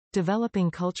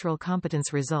Developing cultural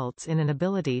competence results in an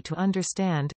ability to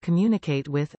understand, communicate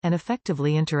with, and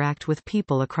effectively interact with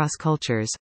people across cultures.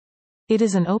 It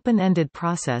is an open-ended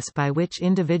process by which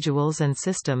individuals and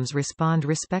systems respond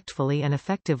respectfully and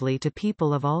effectively to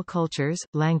people of all cultures,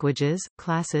 languages,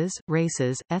 classes,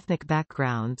 races, ethnic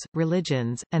backgrounds,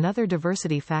 religions, and other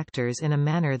diversity factors in a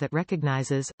manner that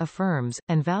recognizes, affirms,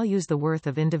 and values the worth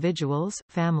of individuals,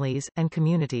 families, and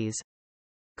communities.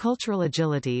 Cultural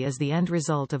agility is the end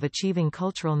result of achieving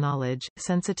cultural knowledge,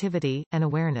 sensitivity, and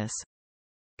awareness.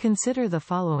 Consider the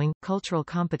following. Cultural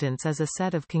competence is a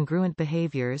set of congruent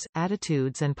behaviors,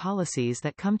 attitudes and policies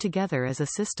that come together as a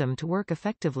system to work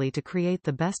effectively to create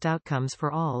the best outcomes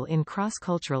for all in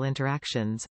cross-cultural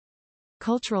interactions.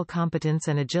 Cultural competence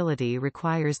and agility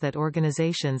requires that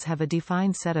organizations have a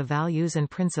defined set of values and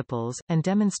principles, and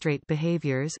demonstrate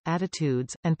behaviors,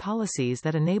 attitudes, and policies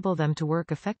that enable them to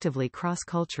work effectively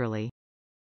cross-culturally.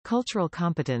 Cultural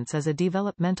competence is a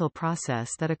developmental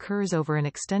process that occurs over an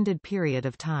extended period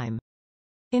of time.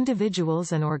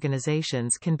 Individuals and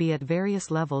organizations can be at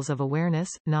various levels of awareness,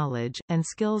 knowledge, and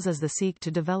skills as they seek to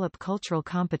develop cultural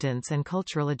competence and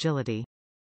cultural agility.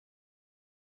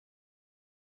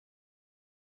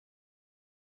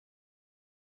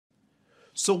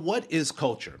 So what is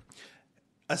culture?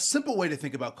 A simple way to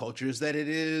think about culture is that it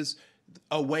is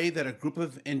a way that a group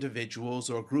of individuals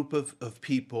or a group of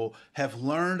people have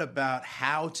learned about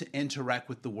how to interact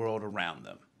with the world around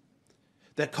them.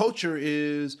 That culture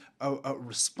is a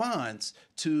response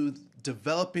to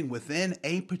developing within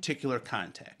a particular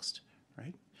context,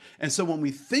 right? And so when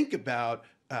we think about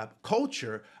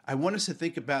culture, I want us to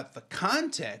think about the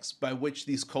context by which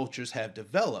these cultures have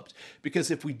developed. Because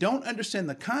if we don't understand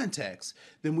the context,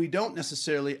 then we don't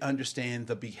necessarily understand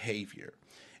the behavior.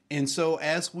 And so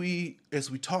as we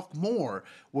talk more,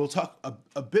 we'll talk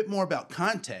a bit more about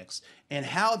context and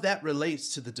how that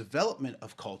relates to the development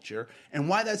of culture and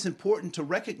why that's important to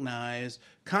recognize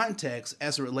context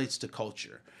as it relates to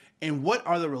culture. And what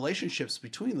are the relationships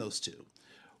between those two?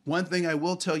 One thing I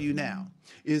will tell you now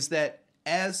is that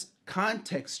as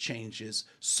context changes,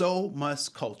 so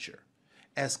must culture.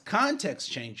 As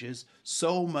context changes,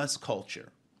 so must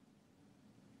culture.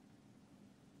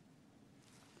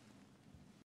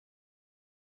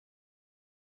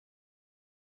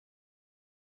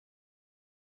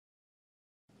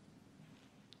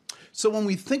 So when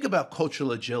we think about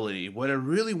cultural agility, what I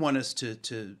really want us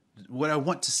what I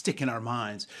want to stick in our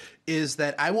minds is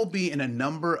that I will be in a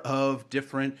number of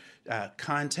different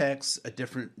contexts,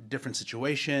 different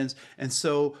situations, and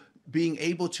so being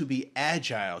able to be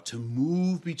agile, to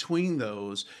move between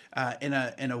those in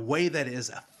a way that is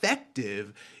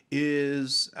effective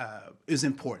is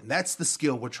important. That's the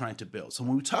skill we're trying to build. So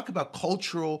when we talk about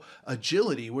cultural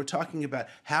agility, we're talking about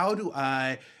how do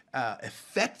I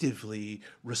effectively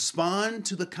respond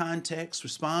to the context,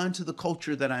 respond to the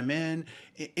culture that I'm in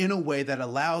a way that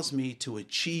allows me to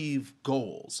achieve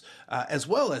goals, as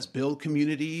well as build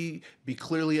community, be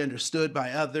clearly understood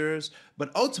by others.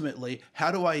 But ultimately, how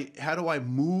do I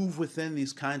move within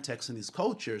these contexts and these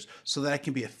cultures so that I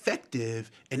can be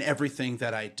effective in everything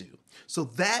that I do? So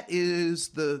that is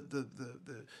the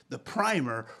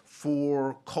primer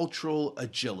for cultural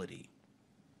agility.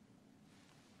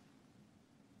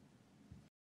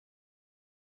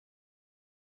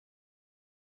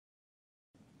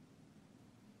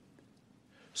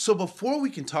 So before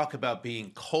we can talk about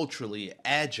being culturally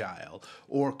agile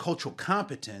or cultural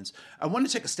competence, I want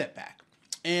to take a step back.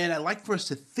 And I'd like for us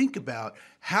to think about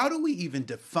how do we even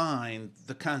define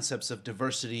the concepts of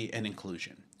diversity and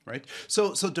inclusion, right?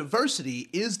 So diversity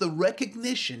is the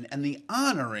recognition and the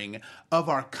honoring of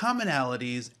our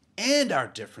commonalities and our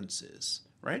differences,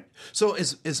 right? So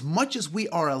as much as we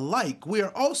are alike, we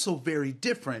are also very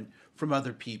different from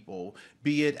other people,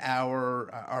 be it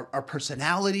our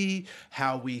personality,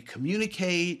 how we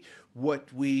communicate, what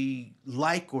we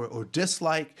like or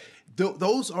dislike.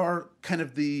 Those are kind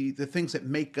of the things that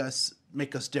make us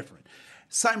different.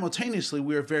 Simultaneously,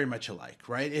 we are very much alike,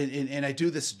 right? And I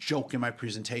do this joke in my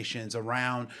presentations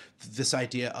around this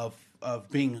idea of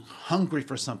being hungry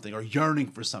for something or yearning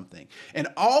for something. And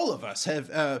all of us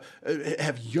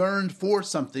have yearned for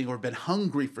something or been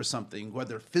hungry for something,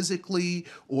 whether physically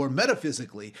or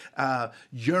metaphysically,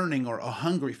 yearning or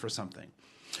hungry for something.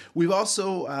 We've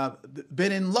also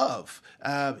been in love,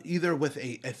 either with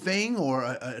a thing or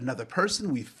another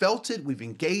person. We've felt it. We've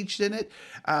engaged in it.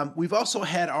 We've also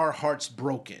had our hearts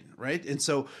broken, right? And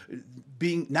so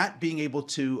not being able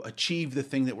to achieve the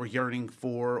thing that we're yearning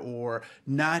for, or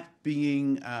not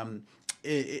being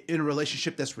in a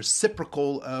relationship that's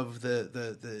reciprocal of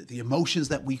the emotions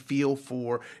that we feel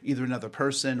for either another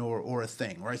person or a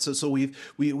thing, right? So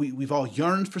we've all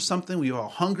yearned for something, we've all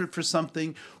hungered for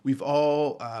something, we've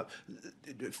all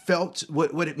felt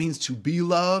what it means to be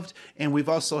loved, and we've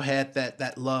also had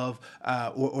that love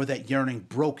or that yearning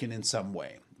broken in some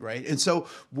way, right? And so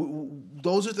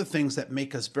those are the things that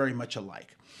make us very much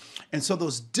alike. And so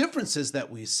those differences that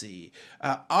we see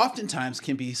oftentimes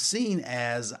can be seen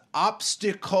as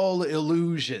optical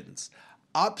illusions,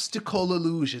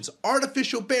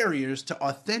 artificial barriers to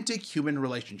authentic human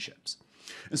relationships.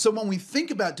 And so when we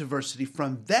think about diversity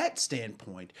from that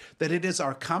standpoint, that it is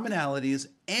our commonalities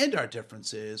and our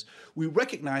differences, we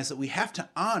recognize that we have to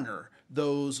honor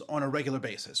those on a regular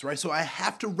basis, right? So I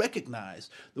have to recognize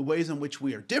the ways in which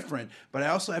we are different, but I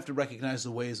also have to recognize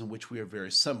the ways in which we are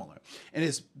very similar. And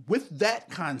it's with that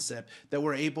concept that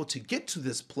we're able to get to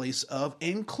this place of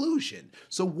inclusion.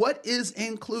 So what is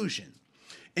inclusion?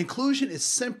 Inclusion is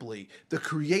simply the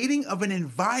creating of an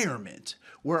environment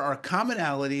where our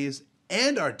commonalities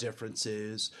and our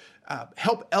differences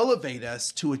help elevate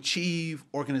us to achieve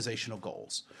organizational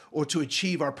goals or to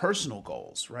achieve our personal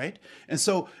goals, right? And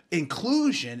so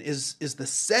inclusion is the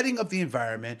setting of the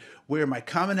environment where my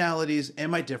commonalities and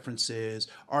my differences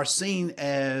are seen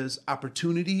as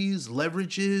opportunities,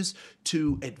 leverages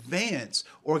to advance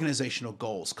organizational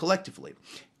goals collectively.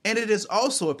 And it is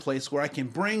also a place where I can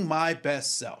bring my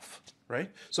best self, right?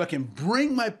 So I can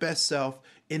bring my best self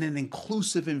in an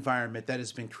inclusive environment that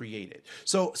has been created.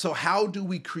 So how do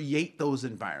we create those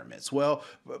environments? Well,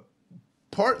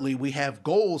 partly we have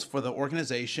goals for the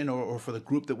organization or for the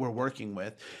group that we're working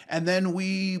with, and then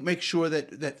we make sure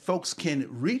that folks can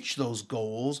reach those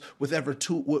goals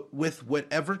with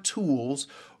whatever tools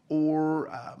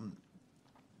or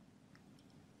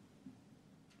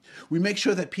we make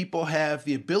sure that people have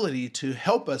the ability to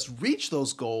help us reach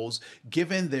those goals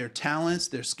given their talents,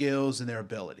 their skills, and their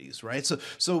abilities, right?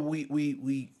 So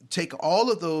we take all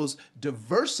of those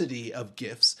diversity of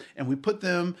gifts and we put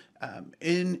them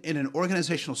in an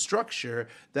organizational structure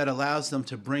that allows them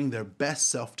to bring their best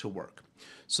self to work.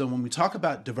 So when we talk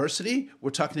about diversity, we're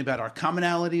talking about our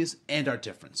commonalities and our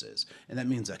differences. And that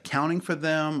means accounting for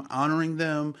them, honoring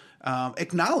them,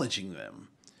 acknowledging them.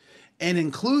 And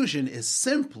inclusion is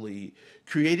simply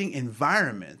creating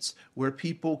environments where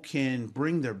people can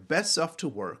bring their best self to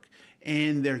work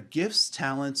and their gifts,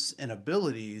 talents, and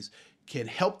abilities can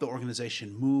help the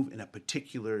organization move in a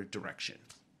particular direction.